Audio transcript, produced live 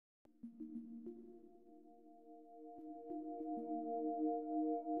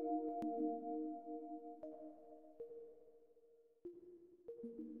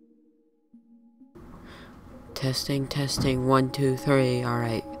Testing, testing, 1, 2, 3.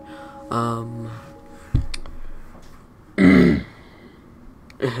 Alright.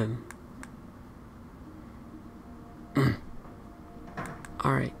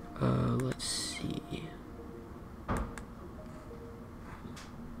 Alright, let's see.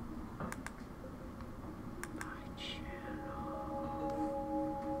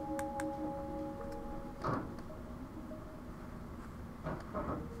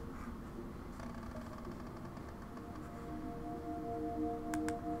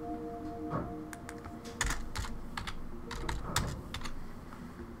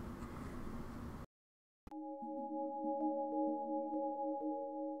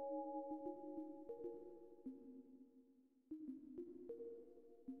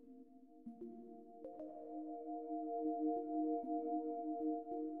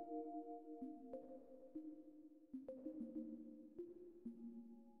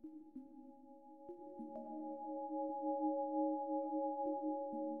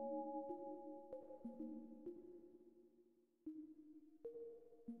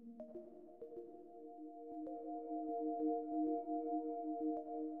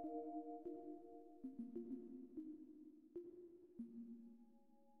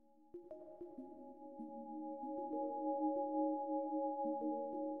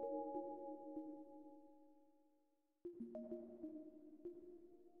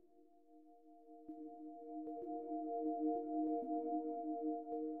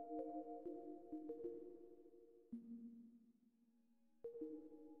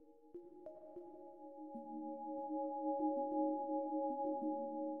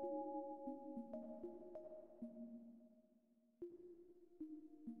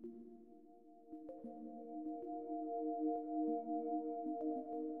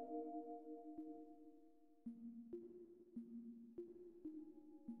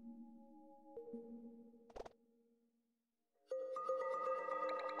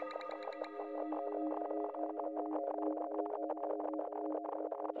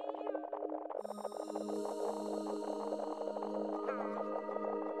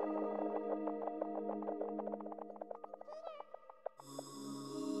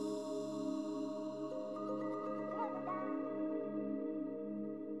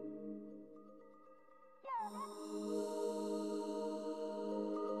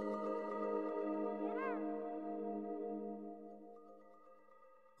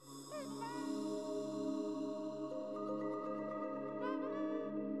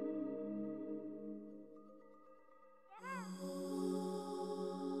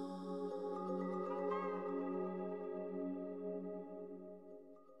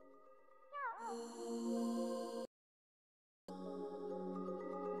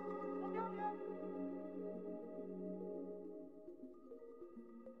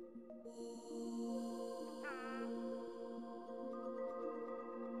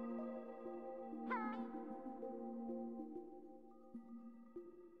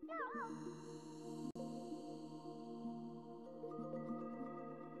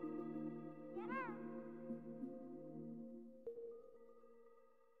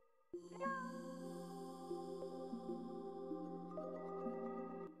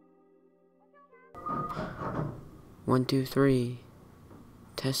 One, two, three.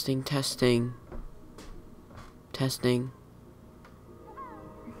 Testing, testing. Testing.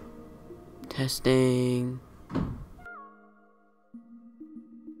 Testing.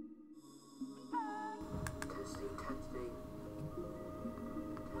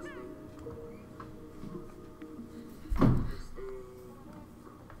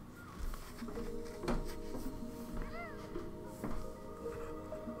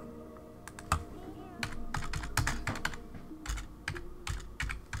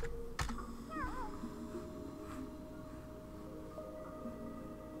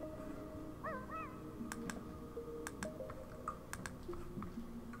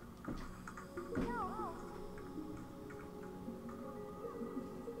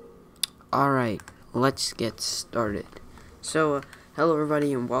 Alright, let's get started. So, hello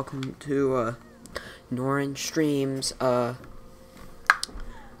everybody and welcome to, Noren Streams,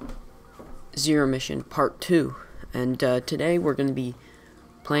 Zero Mission Part 2. And, today we're gonna be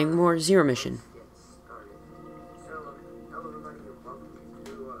playing more Zero Mission.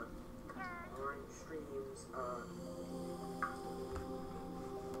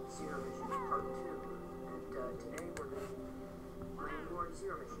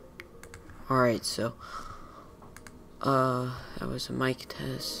 Alright, so, that was a mic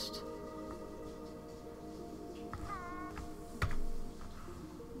test.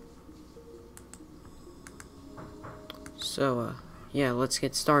 So, yeah, let's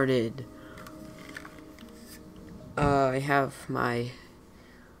get started. I have my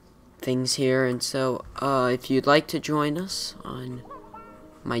things here, and so if you'd like to join us on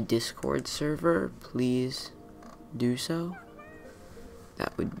my Discord server, please do so.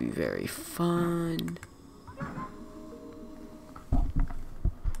 That would be very fun.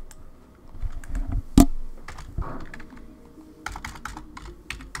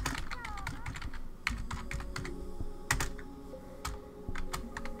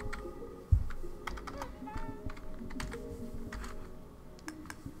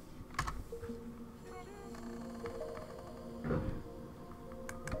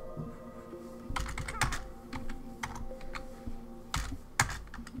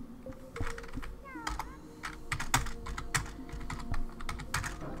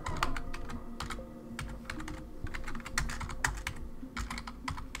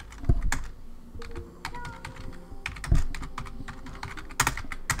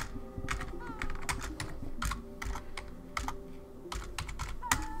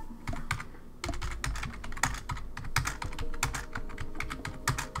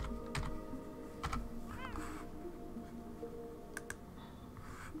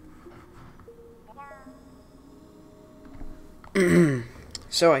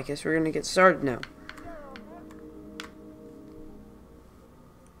 So I guess we're gonna get started now.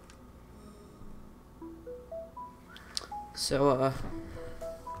 So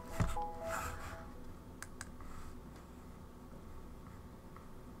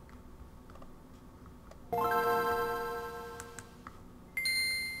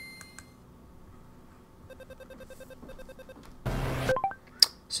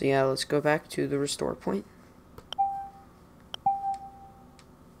yeah, let's go back to the restore point.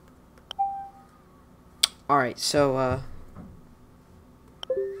 Alright, so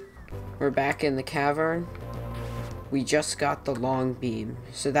we're back in the cavern. We just got the long beam,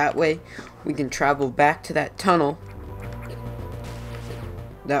 so that way we can travel back to that tunnel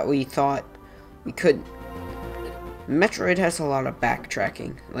that we thought we couldn't. Metroid has a lot of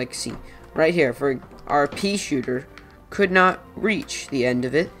backtracking. Like, see, right here, for our pea shooter could not reach the end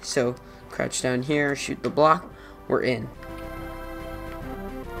of it, so crouch down here, shoot the block, we're in.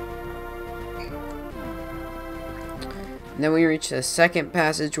 And then we reach the second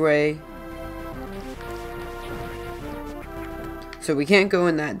passageway. So we can't go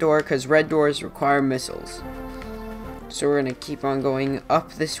in that door because red doors require missiles. So we're going to keep on going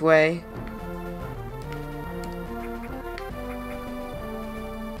up this way.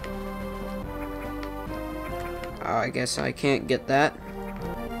 I guess I can't get that.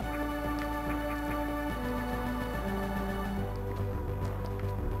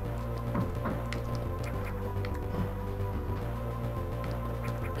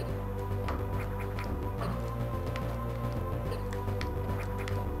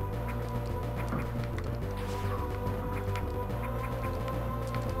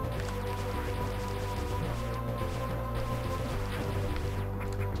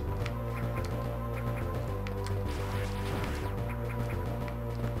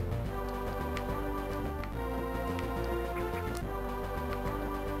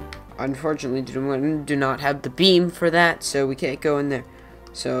 Unfortunately, do not have the beam for that, so we can't go in there.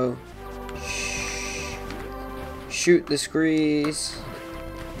 So, shoot the screes.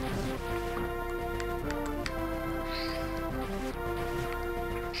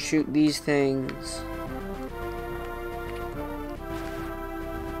 Shoot these things.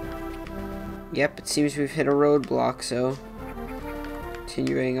 Yep, it seems we've hit a roadblock, so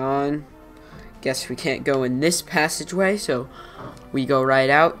continuing on. Guess we can't go in this passageway, so we go right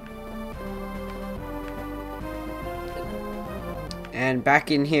out. And back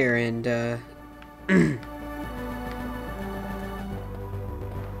in here, and and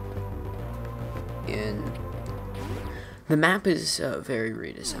the map is very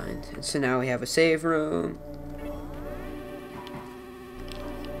redesigned. And so now we have a save room.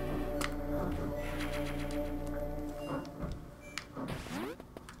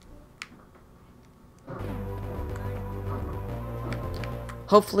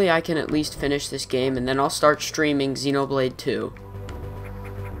 Hopefully I can at least finish this game, and then I'll start streaming Xenoblade 2.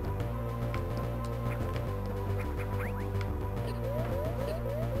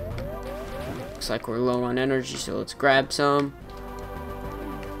 Looks like we're low on energy, so let's grab some.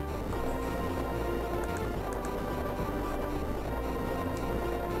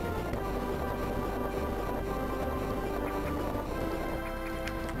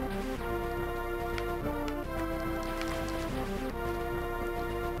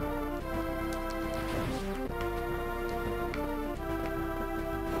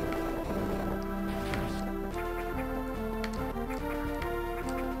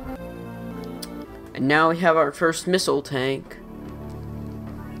 And now we have our first missile tank.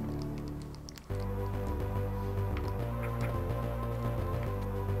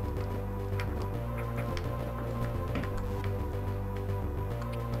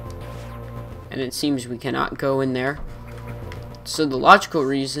 And it seems we cannot go in there. So the logical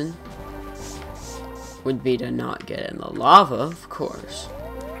reason would be to not get in the lava, of course.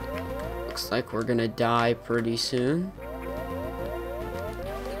 Looks like we're gonna die pretty soon.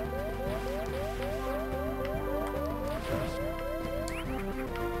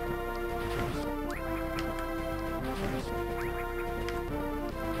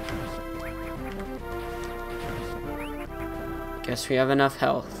 Guess we have enough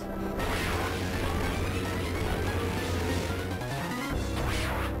health.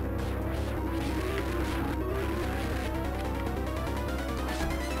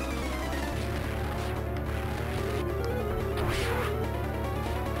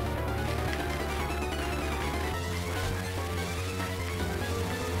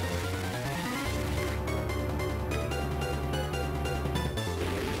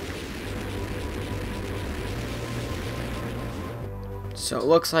 So it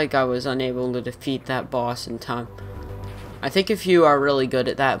looks like I was unable to defeat that boss in time. I think if you are really good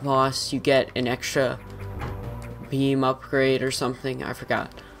at that boss, you get an extra beam upgrade or something. I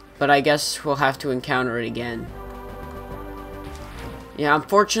forgot. But I guess we'll have to encounter it again. Yeah,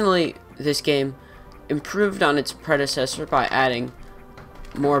 unfortunately, this game improved on its predecessor by adding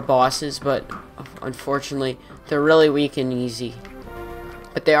more bosses, but unfortunately, they're really weak and easy.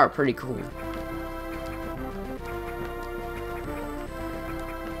 But they are pretty cool.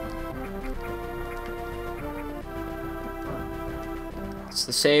 It's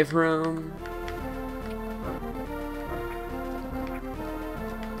the save room.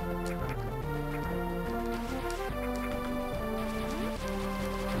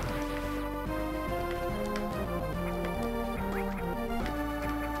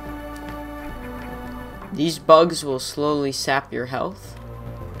 These bugs will slowly sap your health,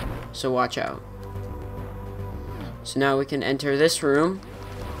 so watch out. So now we can enter this room.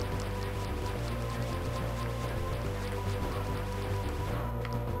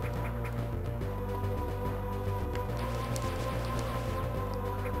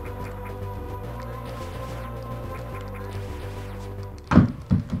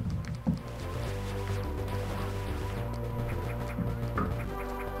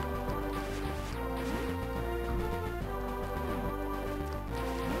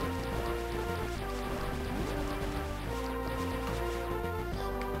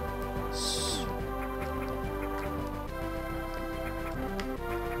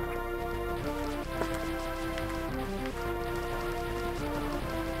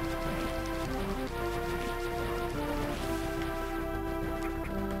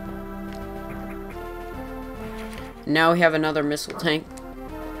 Now we have another missile tank.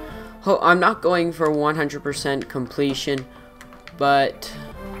 Oh, I'm not going for 100% completion, but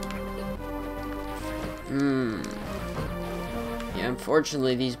yeah,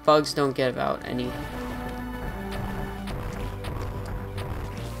 unfortunately these bugs don't get about any.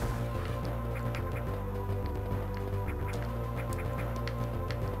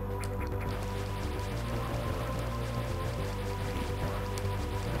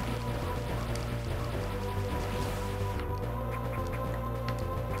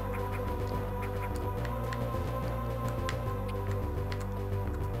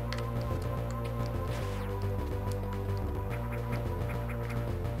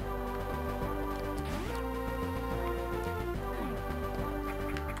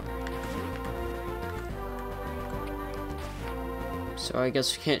 So I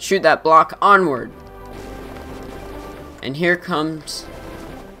guess we can't shoot that block. Onward. And here comes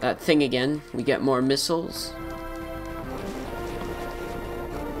that thing again. We get more missiles.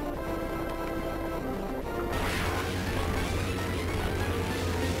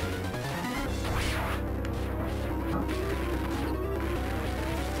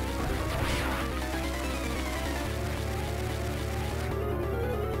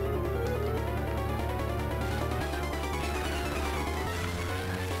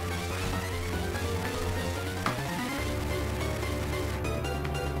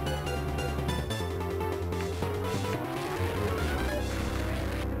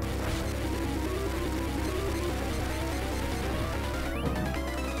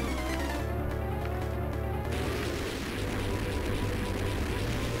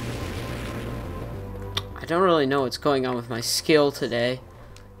 I don't really know what's going on with my skill today.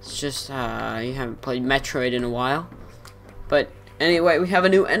 It's just, I haven't played Metroid in a while. But anyway, we have a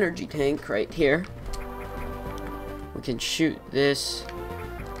new energy tank right here. We can shoot this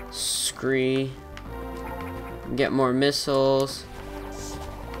scree Get more missiles.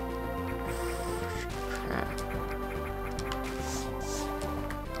 Crap.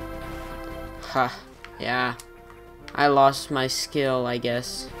 Ha. Yeah. I lost my skill, I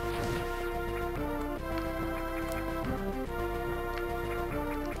guess.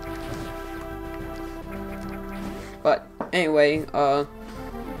 But anyway,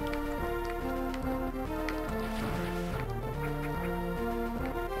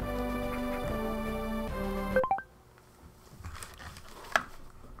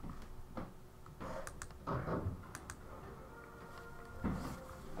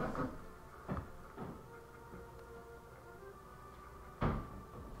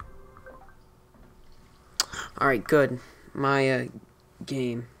 alright, good. My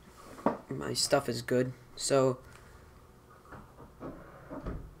my stuff is good. So,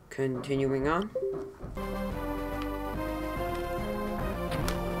 continuing on.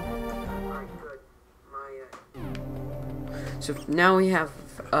 So now we have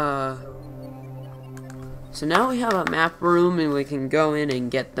a map room, and we can go in and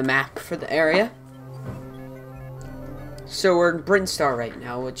get the map for the area. So we're in Brinstar right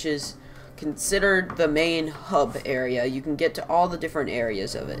now, which is considered the main hub area. You can get to all the different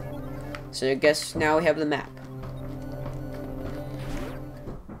areas of it. So I guess now we have the map.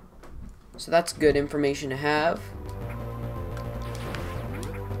 So that's good information to have.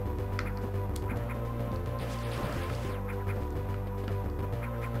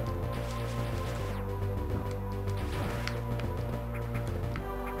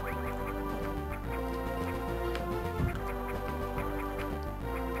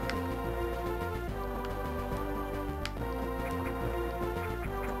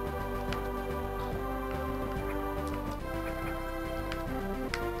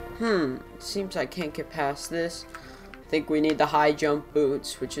 Seems I can't get past this. I think we need the high jump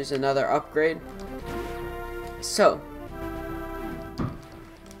boots, which is another upgrade. So.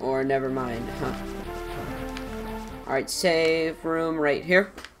 Or never mind, huh? Alright, save room right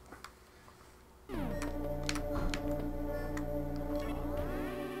here.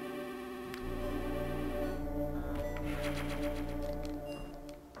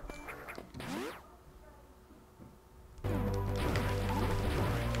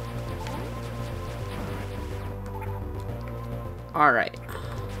 Alright.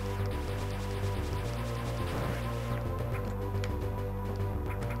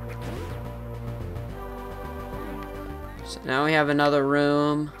 So now we have another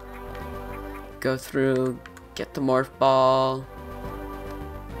room. Go through, get the morph ball.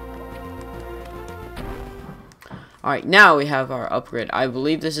 Alright, now we have our upgrade. I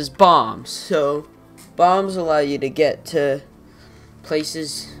believe this is bombs. So, bombs allow you to get to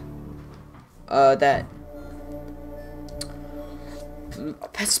places that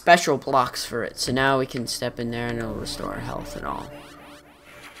special blocks for it. So now we can step in there and it'll restore our health and all.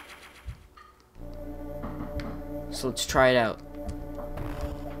 So let's try it out.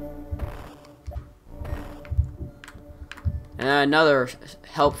 And another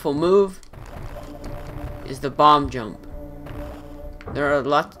helpful move is the bomb jump. There are a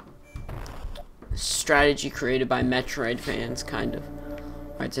lot of strategy created by Metroid fans, kind of.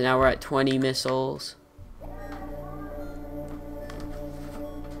 Alright, so now we're at 20 missiles.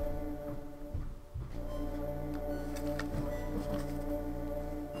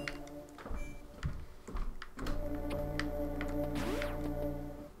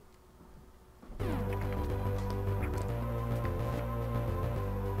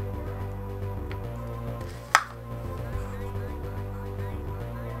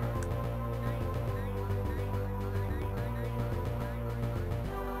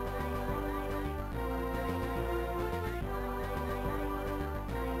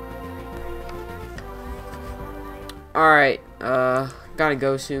 Alright, gotta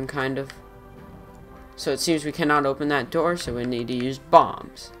go soon, kind of. So it seems we cannot open that door, so we need to use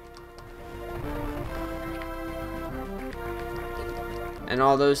bombs. And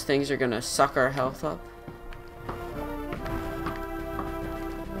all those things are gonna suck our health up.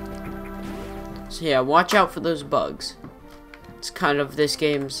 So yeah, watch out for those bugs. It's kind of this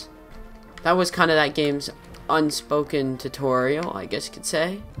game's... That was kind of that game's unspoken tutorial, I guess you could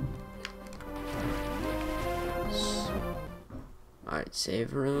say. Alright,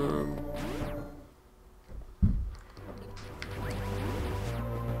 save room.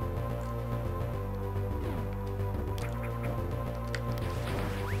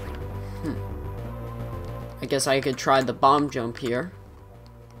 I guess I could try the bomb jump here.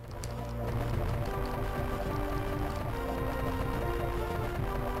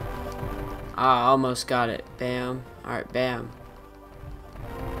 Ah, almost got it. Bam. Alright, bam.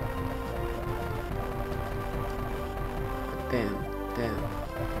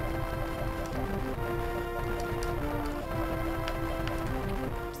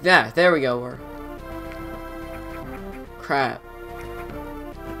 Yeah, there we go. Crap.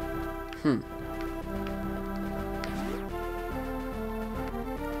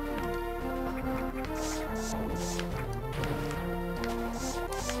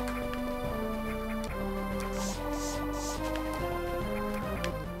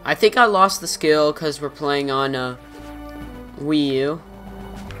 I think I lost the skill because we're playing on Wii U.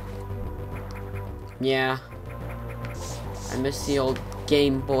 Yeah. I miss the old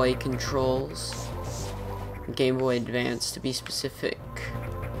Game Boy controls. Game Boy Advance, to be specific.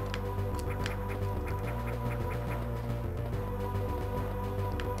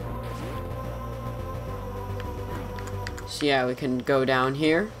 So yeah, we can go down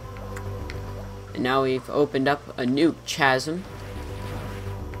here. And now we've opened up a new chasm.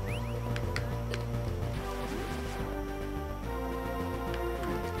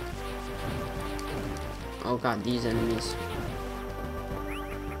 Oh god, these enemies.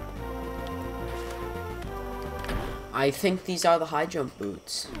 I think these are the high jump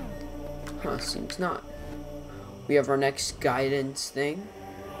boots. Huh, seems not. We have our next guidance thing.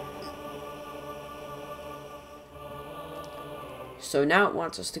 So now it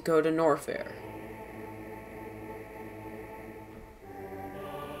wants us to go to Norfair.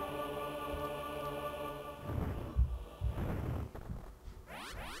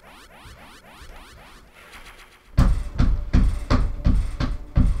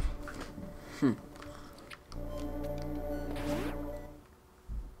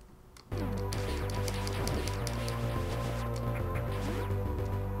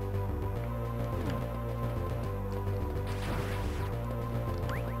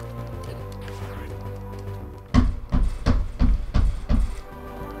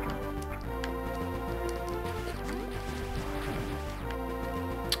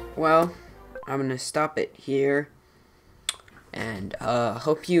 Well, I'm gonna stop it here, and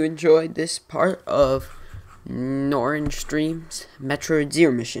hope you enjoyed this part of Noren Stream's Metroid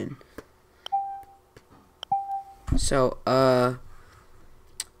Zero Mission. So,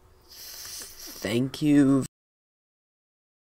 thank you